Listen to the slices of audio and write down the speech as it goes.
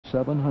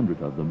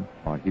700 of them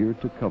are here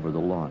to cover the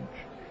launch.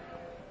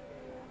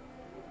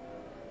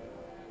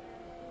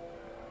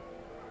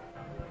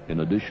 In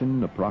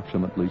addition,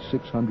 approximately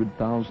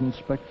 600,000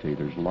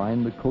 spectators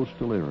line the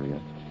coastal area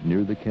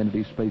near the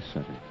Kennedy Space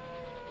Center.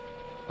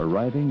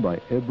 Arriving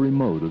by every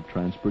mode of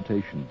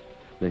transportation,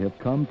 they have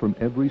come from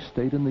every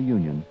state in the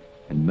Union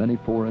and many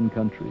foreign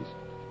countries.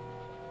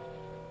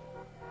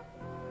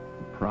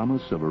 The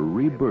promise of a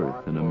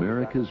rebirth in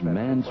America's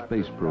manned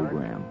space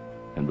program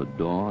and the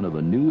dawn of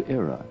a new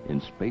era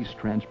in space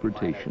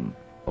transportation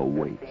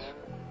awaits.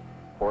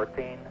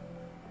 14,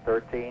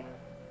 13,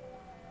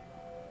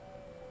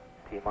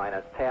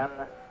 T-minus 10,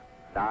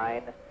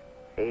 9,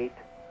 8,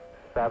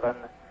 7,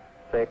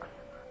 6,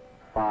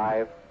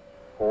 5,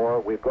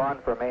 4. We've gone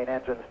for main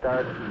engine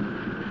start.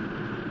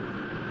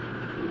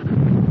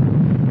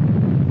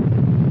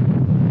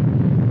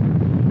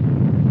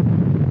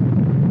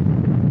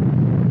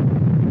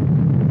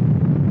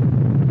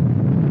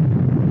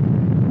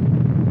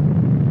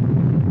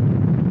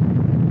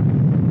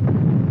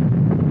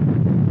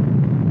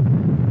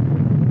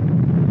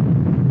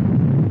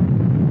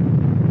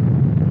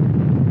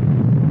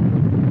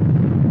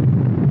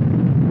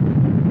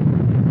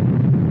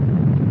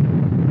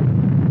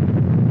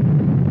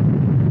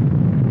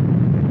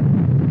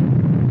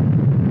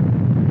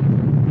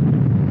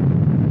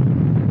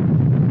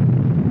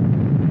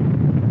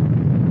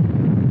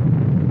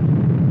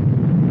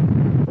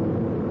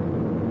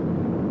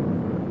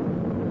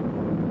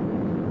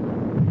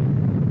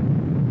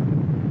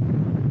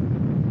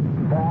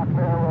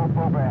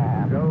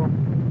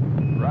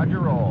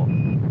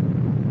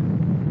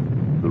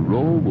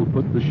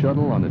 Put the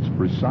shuttle on its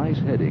precise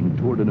heading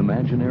toward an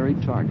imaginary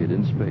target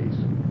in space.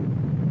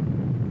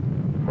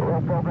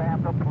 Roll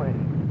program complete.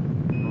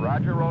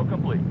 Roger, roll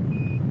complete.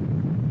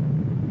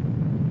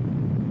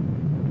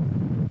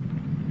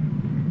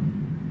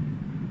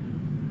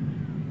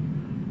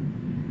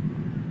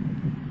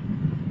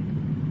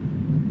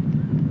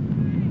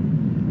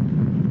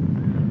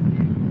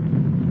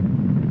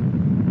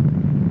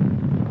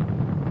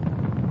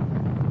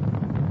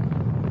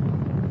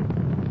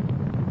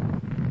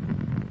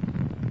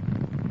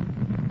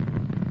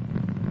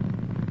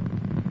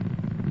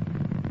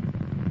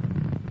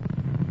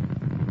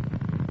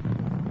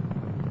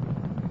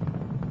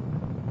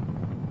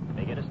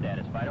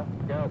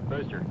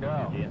 Booster,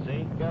 go.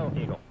 GNC, go.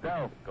 Eagle,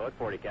 go. Go at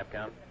 40,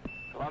 Capcom.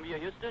 Columbia,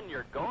 Houston,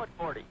 you're go at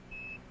 40.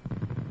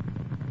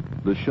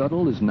 The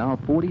shuttle is now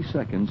 40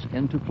 seconds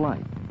into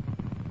flight.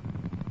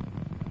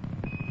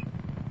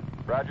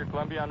 Roger,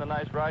 Columbia, on the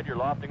nice ride. You're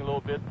lofting a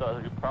little bit.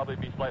 You'll probably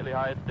be slightly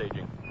high at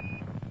staging.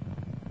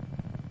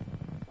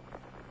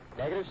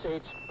 Negative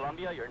seats.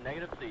 Columbia, you're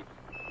negative seats.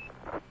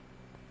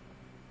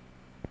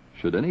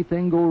 Should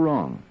anything go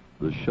wrong,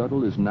 the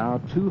shuttle is now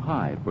too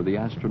high for the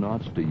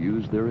astronauts to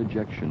use their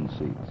ejection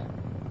seats.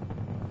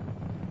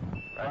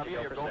 Roger,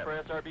 you're go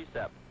for SRB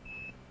step.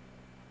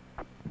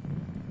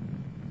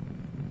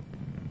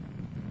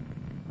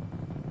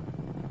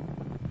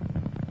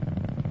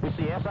 We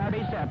see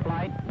SRB step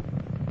flight.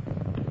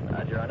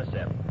 Roger, on a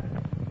step.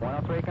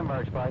 103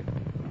 converge flight.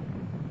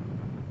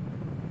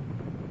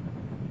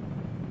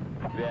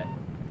 Yeah.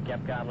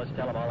 Capcom, let's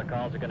tell them all the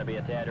calls are going to be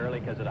a tad early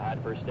because of the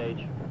hot first stage.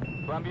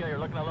 Columbia, you're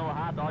looking a little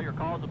hot. All your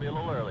calls will be a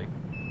little early.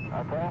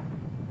 Okay.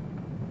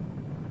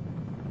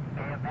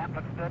 And that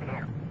looks good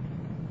here.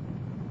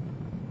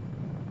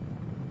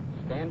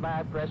 Stand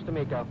by, press to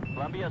MECO.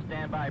 Columbia,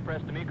 stand by,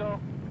 press to MECO.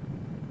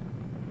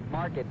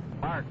 Mark it.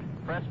 Mark,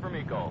 press for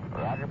MECO.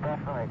 Roger, press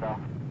for MECO.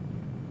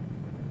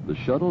 The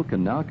shuttle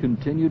can now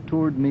continue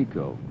toward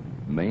MECO,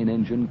 main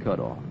engine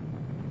cutoff.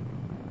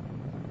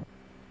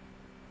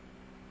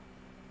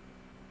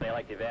 They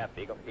like the VAP,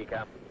 Eagle,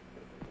 ECOM.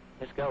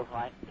 Let's go,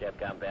 flight.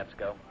 Capcom, VAPs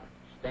go.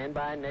 Stand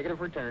by,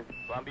 negative return.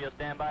 Columbia,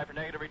 stand by for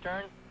negative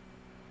return.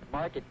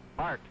 Mark it.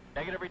 Mark,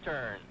 negative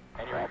return.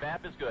 And your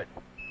VAP is good.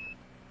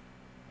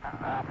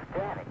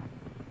 Outstanding.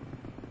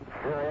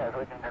 Sure is,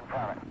 we can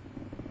confirm it.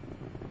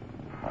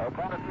 Oh,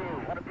 what a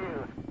view, what a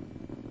view.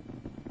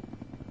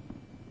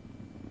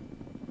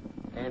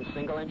 And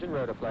single engine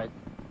rota flight.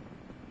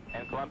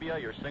 And Columbia,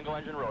 your single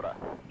engine rota.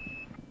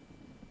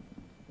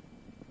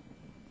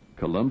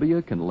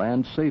 Columbia can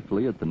land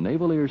safely at the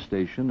Naval Air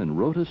Station in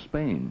Rota,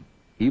 Spain,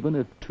 even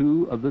if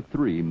 2 of the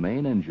 3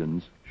 main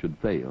engines should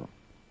fail.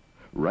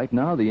 Right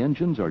now, the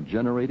engines are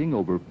generating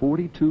over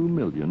 42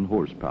 million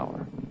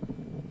horsepower.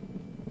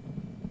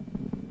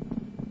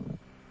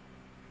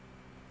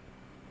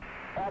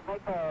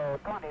 MECO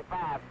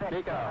 25, 6,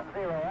 MECO.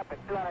 0 up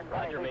at 220.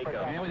 Roger,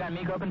 MECO. And we got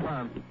MECO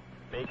confirmed.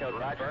 MECO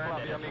Roger, confirmed,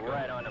 Columbia, and it's MECO.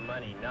 right on the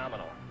money,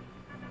 nominal.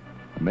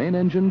 Main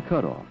engine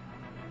cutoff.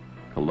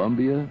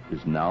 Columbia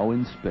is now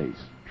in space,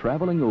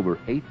 traveling over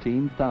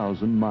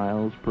 18,000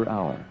 miles per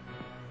hour.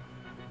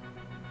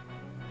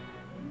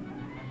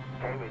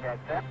 Okay, we got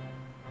set.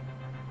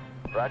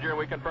 Roger,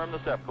 we confirm the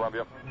step,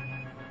 Columbia.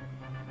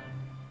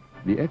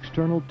 The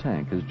external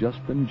tank has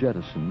just been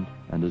jettisoned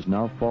and is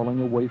now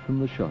falling away from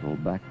the shuttle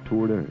back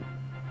toward Earth.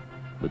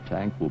 The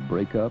tank will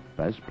break up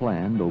as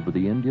planned over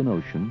the Indian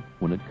Ocean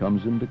when it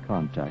comes into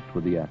contact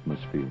with the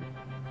atmosphere.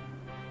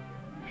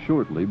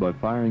 Shortly, by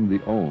firing the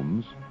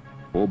OMS,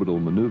 Orbital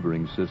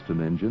Maneuvering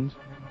System engines,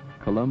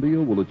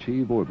 Columbia will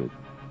achieve orbit.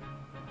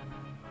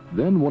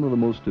 Then one of the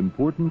most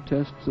important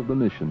tests of the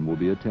mission will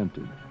be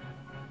attempted,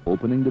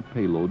 opening the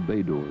payload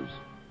bay doors.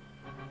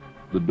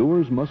 The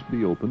doors must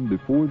be opened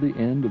before the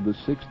end of the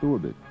 6th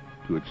orbit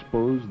to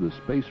expose the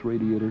space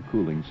radiator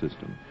cooling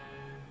system.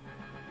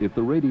 If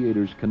the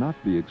radiators cannot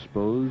be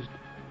exposed,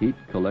 heat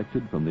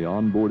collected from the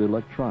onboard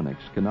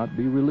electronics cannot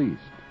be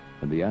released,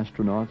 and the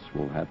astronauts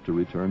will have to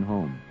return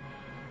home.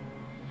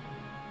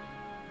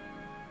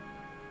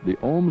 The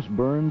OMS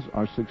burns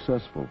are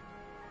successful.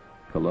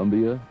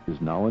 Columbia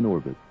is now in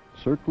orbit,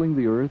 circling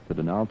the Earth at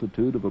an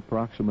altitude of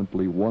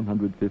approximately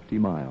 150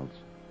 miles.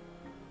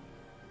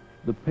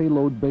 The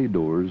payload bay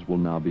doors will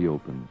now be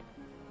opened.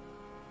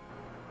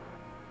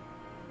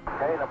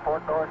 Okay, the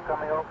port door's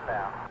coming open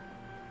now.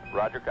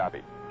 Roger,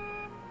 copy.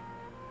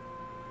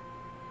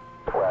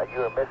 Well,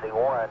 you're missing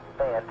one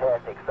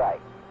fantastic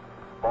sight.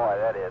 Boy,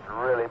 that is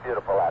really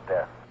beautiful out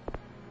there.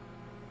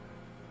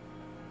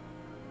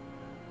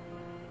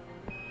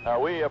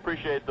 We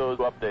appreciate those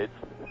updates.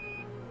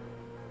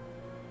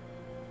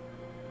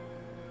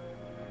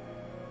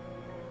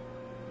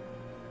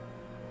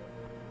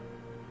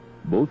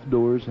 Both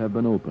doors have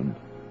been opened.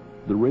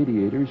 The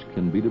radiators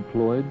can be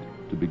deployed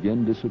to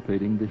begin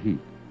dissipating the heat.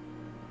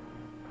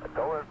 The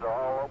doors are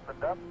all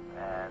opened up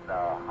and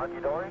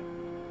hunky-dory.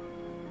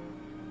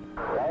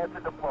 Glad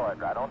to deploy it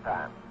right on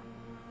time.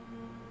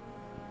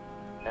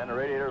 And the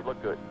radiators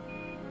look good.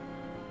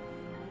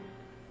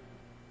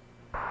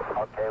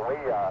 Okay,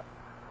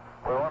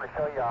 we want to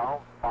show you our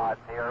home pods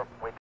here.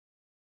 We